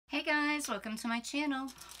guys, welcome to my channel.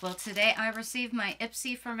 Well, today I received my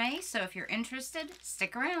Ipsy for May, so if you're interested,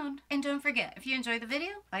 stick around. And don't forget, if you enjoy the video,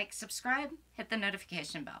 like, subscribe, hit the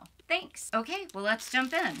notification bell. Thanks. Okay, well, let's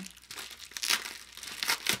jump in.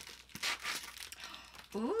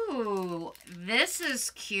 Ooh, this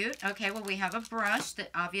is cute. Okay, well, we have a brush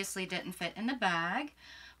that obviously didn't fit in the bag,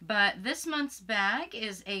 but this month's bag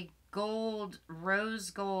is a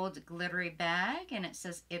rose gold glittery bag, and it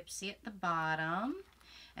says Ipsy at the bottom,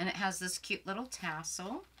 and it has this cute little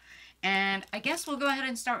tassel. And I guess we'll go ahead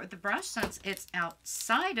and start with the brush since it's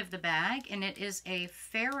outside of the bag, and it is a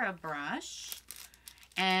Farrah brush,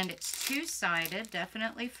 and it's two-sided,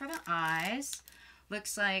 definitely for the eyes.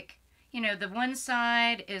 Looks like, you know, the one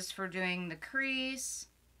side is for doing the crease,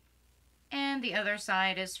 and the other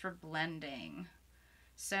side is for blending.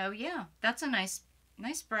 So yeah, that's a nice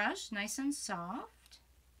brush, nice and soft.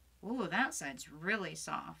 Ooh, that side's really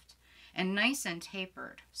soft and nice and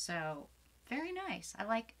tapered. So very nice. I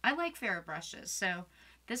like Farrah brushes, so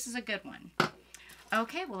this is a good one.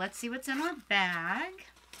 Okay, well, let's see what's in our bag.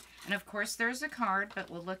 And of course there's a card, but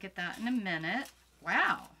we'll look at that in a minute.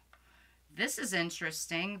 Wow, this is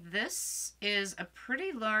interesting. This is a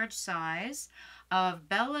pretty large size of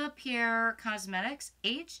Bella Pierre Cosmetics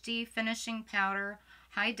HD Finishing Powder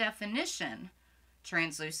High Definition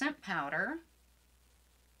Translucent Powder.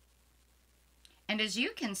 And as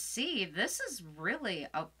you can see, this is really,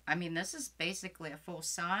 this is basically a full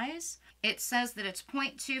size. It says that it's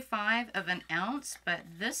 0.25 of an ounce, but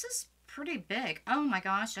this is pretty big. Oh my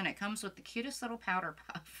gosh, and it comes with the cutest little powder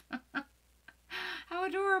puff. How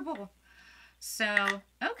adorable. So,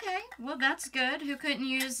 okay, well, that's good. Who couldn't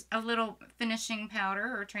use a little finishing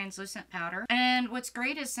powder or translucent powder? And what's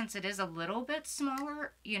great is since it is a little bit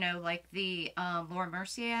smaller, you know, like the Laura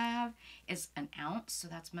Mercier I have is an ounce, so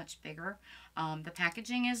that's much bigger. The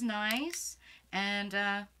packaging is nice, and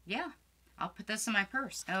yeah, I'll put this in my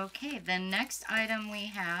purse. Okay, the next item we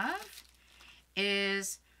have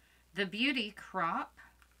is the Beauty Crop,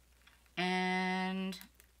 and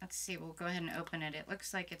let's see, we'll go ahead and open it. It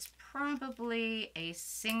looks like it's probably a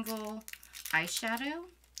single eyeshadow.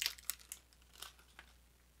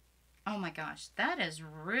 Oh my gosh, that is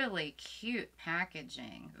really cute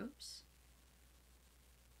packaging. Oops.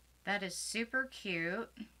 That is super cute.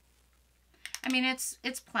 I mean, it's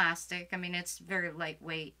plastic. I mean, it's very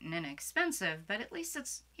lightweight and inexpensive, but at least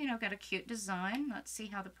it's, you know, got a cute design. Let's see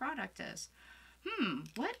how the product is.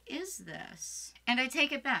 What is this? And I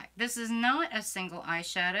take it back. This is not a single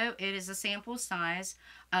eyeshadow. It is a sample size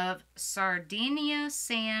of Sardinia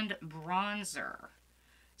Sand Bronzer.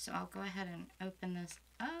 So I'll go ahead and open this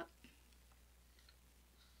up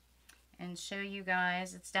and show you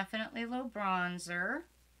guys. It's definitely a little bronzer.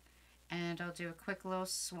 And I'll do a quick little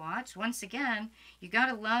swatch. Once again, you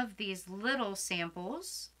gotta love these little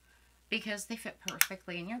samples because they fit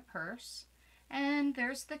perfectly in your purse. And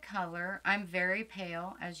there's the color. I'm very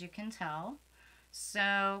pale, as you can tell.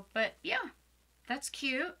 So, but yeah, that's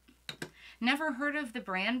cute. Never heard of the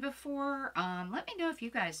brand before. Let me know if you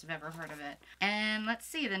guys have ever heard of it. And let's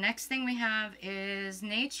see, the next thing we have is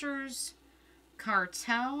Nature's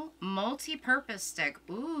Cartel Multi-Purpose Stick.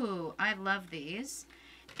 Ooh, I love these.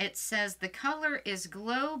 It says the color is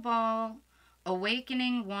Glow Ball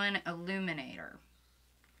Awakening 1 Illuminator.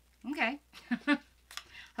 Okay.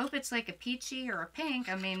 Hope it's like a peachy or a pink.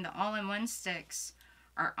 I mean, the all-in-one sticks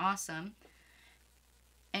are awesome.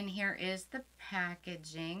 And here is the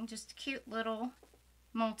packaging. Just a cute little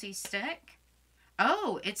multi-stick.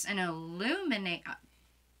 Oh, it's an illuminate.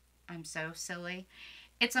 I'm so silly.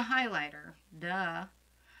 It's a highlighter. Duh.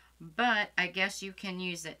 But I guess you can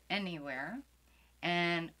use it anywhere.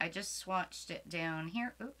 And I just swatched it down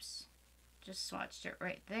here. Oops. Just swatched it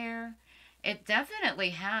right there. It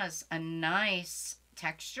definitely has a nice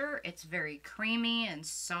texture. It's very creamy and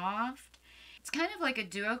soft. It's kind of like a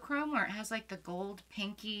duochrome where it has like the gold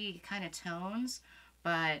pinky kind of tones,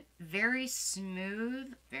 but very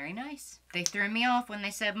smooth, very nice. They threw me off when they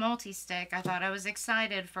said multi-stick. I thought I was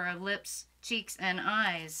excited for lips, cheeks, and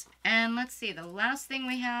eyes. And let's see, the last thing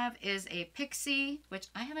we have is a Pixi, which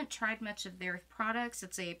I haven't tried much of their products.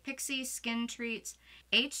 It's a Pixi Skin Treats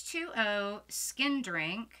H2O Skin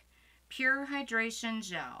Drink Pure Hydration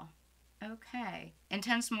Gel. Okay.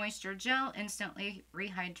 Intense moisture gel instantly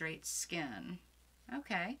rehydrates skin.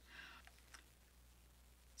 Okay.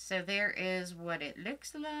 So there is what it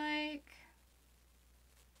looks like.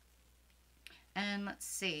 And let's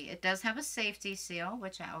see. It does have a safety seal,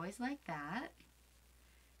 which I always like that.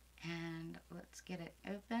 And let's get it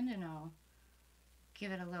open and I'll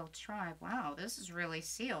give it a little try. Wow, this is really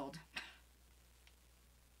sealed.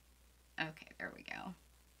 Okay, there we go.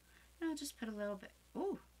 And I'll just put a little bit.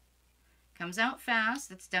 Ooh. Comes out fast.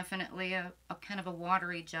 It's definitely a kind of a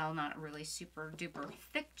watery gel, not a really super duper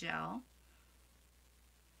thick gel.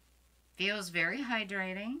 Feels very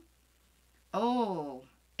hydrating. Oh,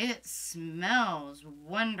 it smells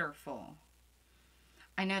wonderful.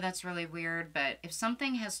 I know that's really weird, but if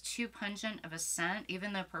something has too pungent of a scent,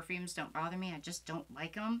 even though perfumes don't bother me, I just don't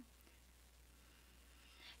like them.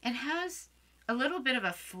 It has a little bit of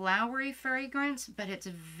a flowery fragrance, but it's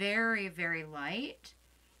very, very light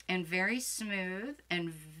and very smooth and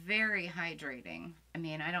very hydrating. I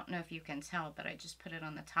mean, I don't know if you can tell, but I just put it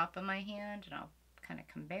on the top of my hand and I'll kind of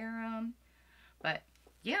compare them. But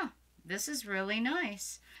yeah, this is really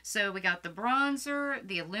nice. So we got the bronzer,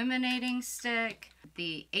 the illuminating stick,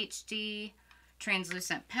 the HD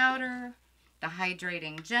translucent powder, the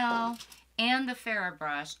hydrating gel, and the Farrah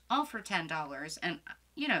brush, all for $10. And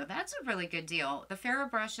you know, that's a really good deal. The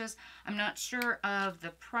Farrah brushes, I'm not sure of the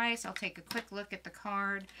price. I'll take a quick look at the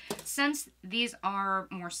card. Since these are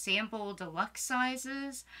more sample deluxe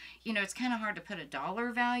sizes, you know, it's kind of hard to put a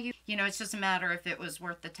dollar value. You know, it's just a matter if it was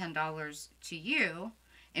worth the $10 to you,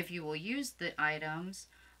 if you will use the items.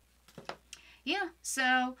 Yeah,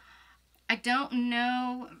 so I don't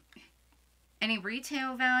know any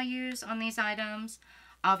retail values on these items,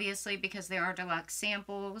 obviously, because they are deluxe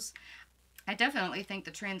samples. I definitely think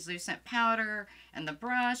the translucent powder and the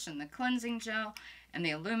brush and the cleansing gel and the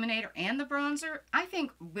illuminator and the bronzer, I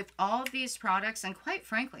think with all of these products, and quite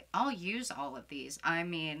frankly, I'll use all of these. I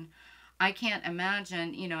mean, I can't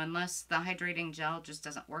imagine, you know, unless the hydrating gel just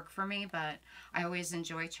doesn't work for me, but I always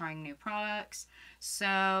enjoy trying new products.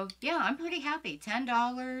 So, yeah, I'm pretty happy.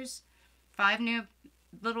 $10, 5 new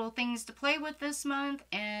little things to play with this month,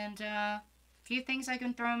 and a few things I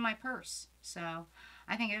can throw in my purse. So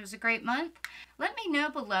I think it was a great month. Let me know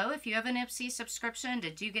below if you have an Ipsy subscription.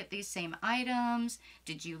 Did you get these same items?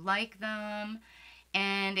 Did you like them?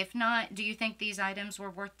 And if not, do you think these items were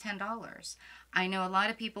worth $10? I know a lot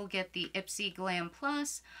of people get the Ipsy Glam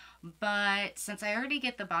Plus, but since I already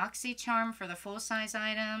get the BoxyCharm for the full-size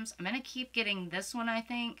items, I'm going to keep getting this one, I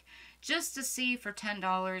think, just to see for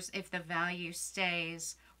 $10 if the value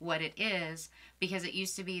stays what it is, because it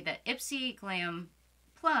used to be that Ipsy Glam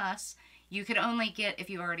Plus you could only get if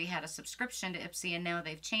you already had a subscription to Ipsy, and now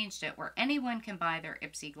they've changed it where anyone can buy their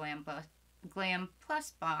Ipsy Glam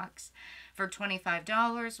Plus box for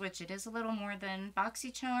 $25, which it is a little more than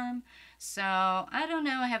BoxyCharm. So, I don't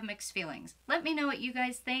know. I have mixed feelings. Let me know what you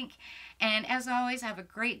guys think. And as always, have a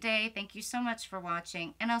great day. Thank you so much for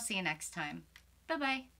watching, and I'll see you next time. Bye-bye.